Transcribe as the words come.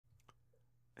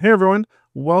Hey everyone,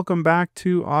 welcome back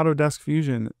to Autodesk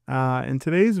Fusion. In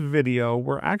today's video,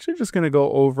 we're actually just going to go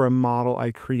over a model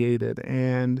I created,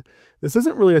 and this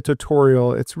isn't really a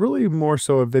tutorial, it's really more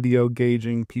so a video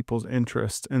gauging people's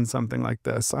interest in something like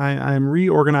this. I'm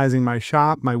reorganizing my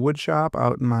shop, my wood shop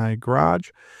out in my garage,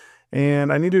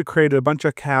 and I need to create a bunch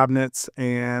of cabinets,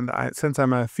 and since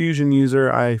I'm a Fusion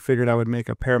user, I figured I would make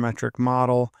a parametric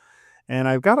model. And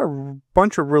I've got a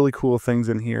bunch of really cool things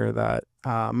in here that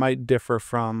might differ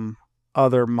from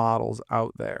other models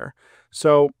out there.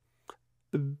 So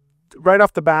right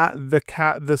off the bat,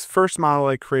 this first model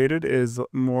I created is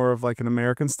more of like an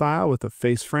American style with a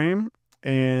face frame.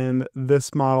 And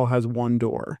this model has one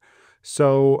door.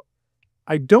 So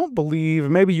I don't believe,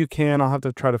 maybe you can, I'll have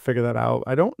to try to figure that out.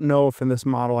 I don't know if in this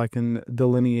model I can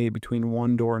delineate between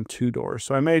one door and two doors.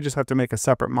 So I may just have to make a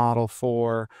separate model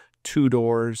for two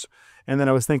doors. And then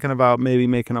I was thinking about maybe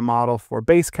making a model for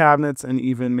base cabinets and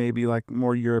even maybe like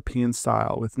more European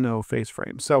style with no face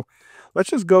frame. So let's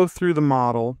just go through the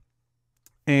model,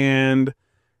 and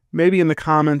maybe in the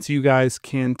comments you guys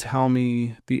can tell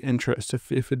me the interest,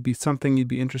 if it'd be something you'd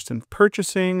be interested in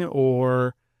purchasing,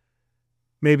 or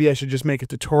maybe I should just make a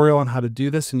tutorial on how to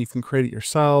do this and you can create it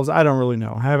yourselves. I don't really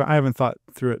know. I haven't thought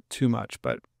through it too much,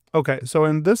 but okay. So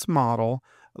in this model,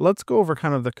 let's go over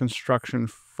kind of the construction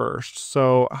first.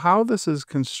 So how this is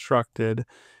constructed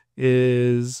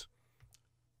is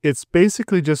it's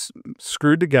basically just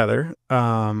screwed together.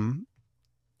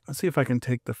 Let's see if I can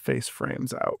take the face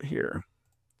frames out here.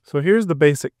 So here's the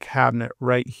basic cabinet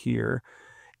right here.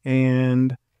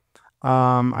 And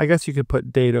I guess you could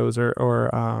put dados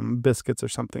or biscuits or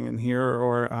something in here,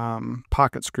 or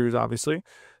pocket screws, obviously.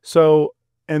 So,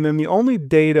 and then the only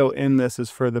dado in this is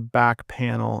for the back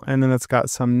panel, and then it's got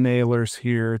some nailers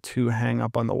here to hang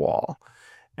up on the wall.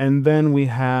 And then we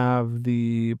have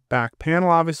the back panel,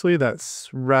 obviously, that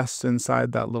rests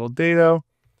inside that little dado.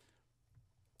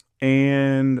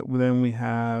 And then we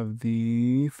have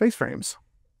the face frames.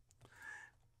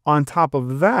 On top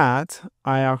of that,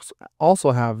 I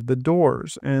also have the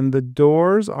doors, and the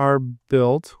doors are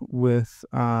built with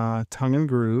tongue and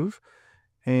groove.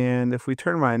 And if we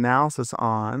turn my analysis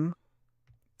on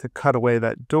to cut away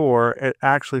that door, it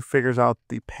actually figures out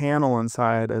the panel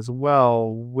inside as well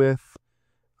with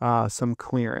some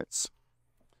clearance.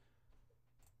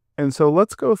 And so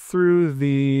let's go through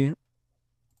the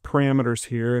parameters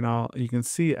here, and you can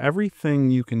see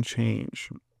everything you can change.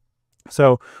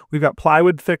 So we've got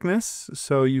plywood thickness,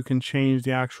 so you can change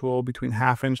the actual between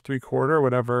 1/2 inch, 3/4,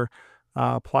 whatever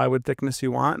plywood thickness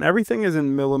you want. And everything is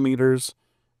in millimeters.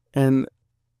 And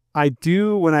I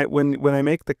do, when I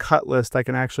make the cut list, I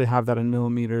can actually have that in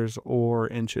millimeters or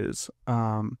inches.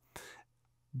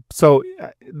 So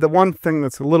the one thing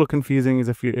that's a little confusing is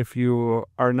if you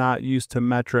are not used to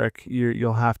metric,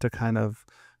 you'll have to kind of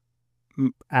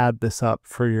add this up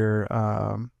for your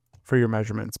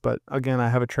measurements. But again, I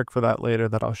have a trick for that later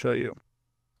that I'll show you.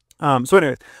 So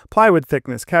anyways, plywood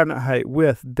thickness, cabinet height,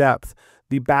 width, depth,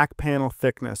 the back panel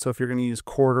thickness. So if you're going to use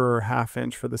 1/4 or 1/2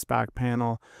 inch for this back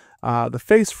panel, the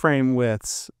face frame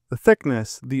widths, the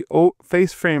thickness, the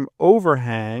face frame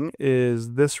overhang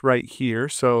is this right here.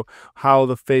 So how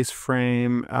the face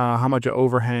frame, how much it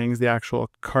overhangs the actual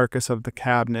carcass of the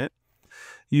cabinet.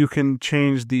 You can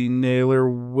change the nailer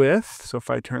width. So if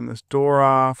I turn this door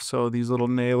off, so these little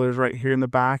nailers right here in the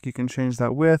back, you can change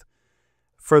that width.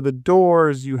 For the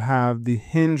doors, you have the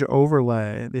hinge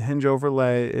overlay. The hinge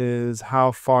overlay is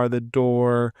how far the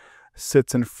door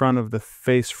sits in front of the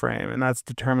face frame, and that's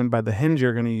determined by the hinge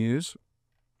you're going to use.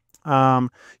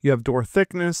 You have door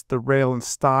thickness, the rail and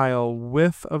style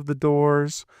width of the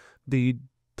doors, the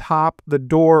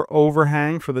door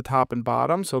overhang for the top and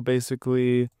bottom. So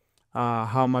basically,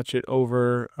 how much it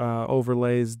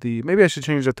overlays maybe I should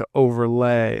change it to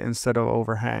overlay instead of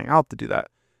overhang. I'll have to do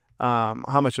that.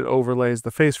 How much it overlays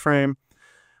the face frame.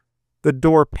 The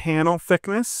door panel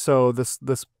thickness, so this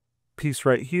piece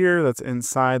right here that's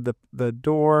inside the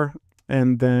door,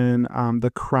 and then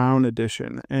the crown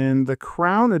addition. And the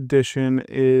crown addition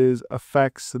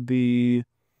affects the,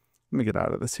 let me get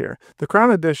out of this here. The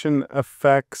crown addition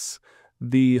affects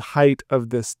the height of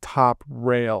this top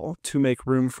rail to make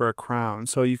room for a crown.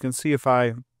 So you can see if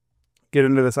I get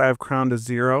into this, I have crown to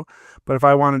 0, but if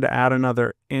I wanted to add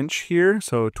another inch here,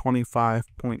 so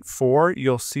 25.4,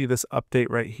 you'll see this update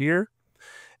right here.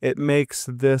 It makes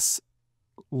this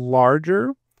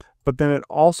larger, but then it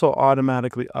also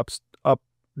automatically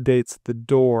updates the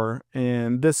door,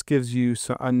 and this gives you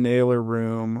a nailer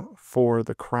room for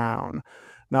the crown.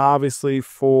 Now obviously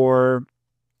for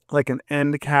like an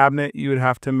end cabinet, you would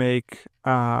have to make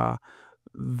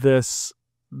this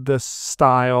this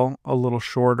style a little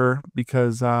shorter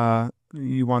because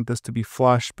you want this to be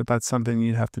flush, but that's something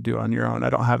you'd have to do on your own. I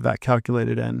don't have that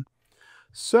calculated in.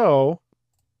 So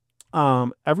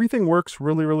everything works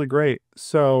really, really great.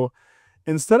 So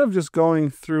instead of just going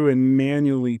through and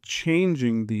manually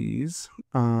changing these,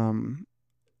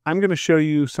 I'm going to show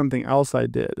you something else I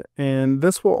did. And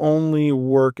this will only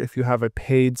work if you have a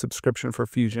paid subscription for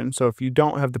Fusion. So if you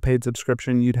don't have the paid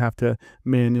subscription, you'd have to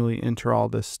manually enter all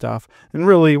this stuff. And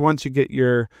really, once you get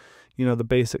your, the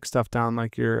basic stuff down,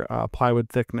 like your plywood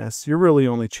thickness, you're really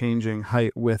only changing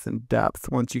height, width, and depth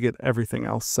once you get everything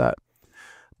else set.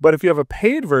 But if you have a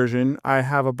paid version, I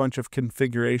have a bunch of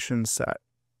configurations set.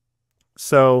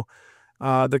 So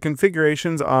the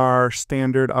configurations are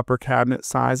standard upper cabinet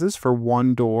sizes for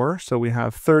one door. So we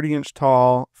have 30-inch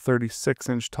tall,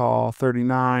 36-inch tall,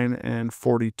 39 and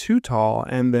 42 tall,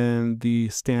 and then the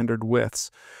standard widths.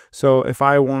 So if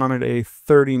I wanted a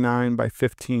 39 by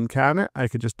 15 cabinet, I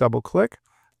could just double click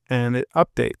and it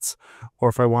updates. Or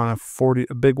if I want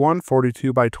a big one,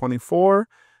 42 by 24,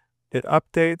 it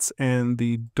updates, and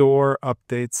the door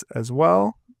updates as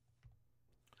well.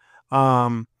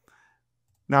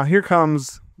 Now here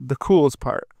comes the coolest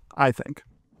part, I think.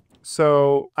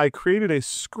 So I created a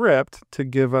script to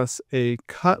give us a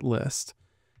cut list.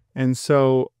 And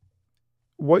so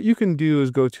what you can do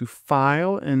is go to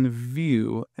File and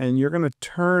View, and you're going to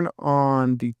turn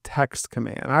on the text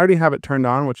command. I already have it turned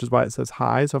on, which is why it says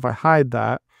hide. So if I hide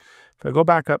that, if I go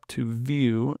back up to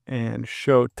View and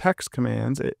Show Text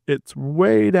Commands, it's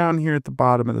way down here at the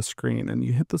bottom of the screen. And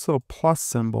you hit this little plus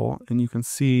symbol, and you can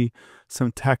see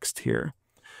some text here.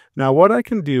 Now what I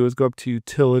can do is go up to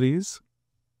Utilities,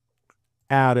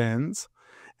 Add-ins,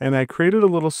 and I created a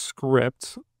little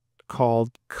script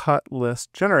called Cut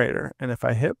List Generator. And if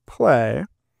I hit play, a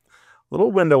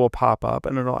little window will pop up,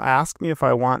 and it'll ask me if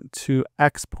I want to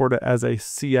export it as a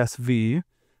CSV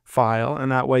file,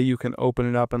 and that way you can open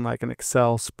it up in like an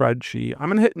Excel spreadsheet. I'm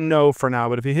going to hit no for now,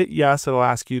 but if you hit yes, it'll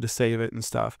ask you to save it and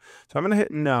stuff. So I'm going to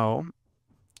hit no.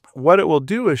 What it will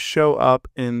do is show up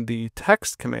in the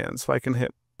text command. So I can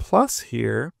hit plus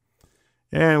here,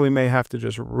 and we may have to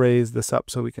just raise this up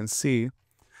so we can see.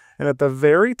 And at the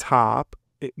very top,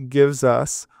 it gives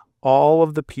us all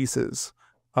of the pieces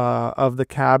of the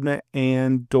cabinet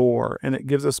and door, and it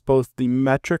gives us both the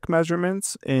metric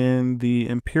measurements and the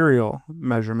imperial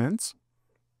measurements.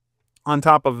 On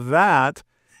top of that,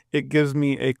 it gives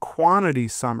me a quantity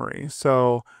summary.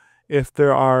 So if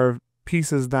there are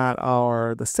pieces that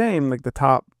are the same, like the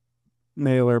top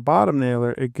nailer, bottom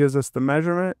nailer, it gives us the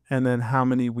measurement and then how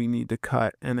many we need to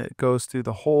cut, and it goes through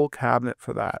the whole cabinet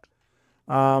for that.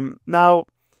 Now,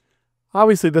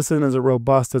 obviously this isn't as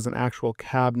robust as an actual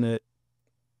cabinet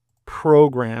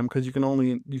program, because you can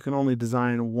only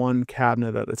design one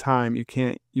cabinet at a time. You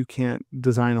can't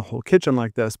design a whole kitchen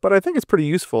like this, but I think it's pretty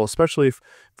useful, especially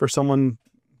for someone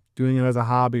doing it as a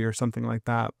hobby or something like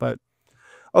that. But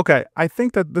okay, I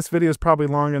think that this video is probably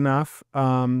long enough.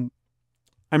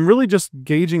 I'm really just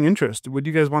gauging interest. Would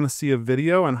you guys want to see a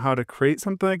video on how to create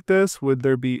something like this? Would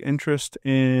there be interest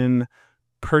in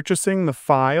purchasing the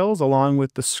files along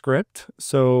with the script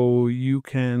so you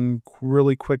can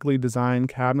really quickly design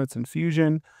cabinets in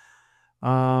Fusion?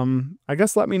 I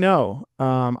guess let me know.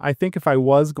 I think if I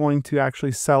was going to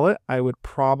actually sell it, I would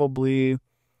probably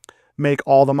make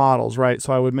all the models, right?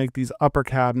 So I would make these upper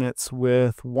cabinets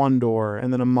with one door,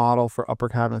 and then a model for upper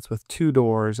cabinets with two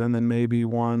doors, and then maybe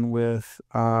one with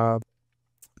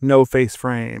no face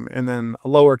frame, and then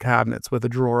lower cabinets with a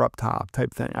drawer up top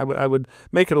type thing. I would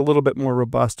make it a little bit more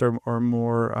robust or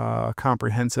more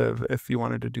comprehensive if you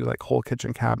wanted to do like whole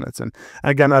kitchen cabinets. And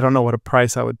again, I don't know what a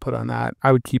price I would put on that.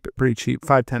 I would keep it pretty cheap,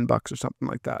 $5–10 or something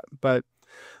like that. But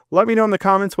let me know in the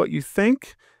comments what you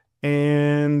think.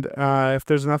 And if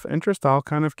there's enough interest, I'll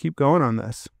kind of keep going on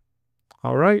this.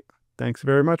 All right. Thanks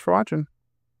very much for watching.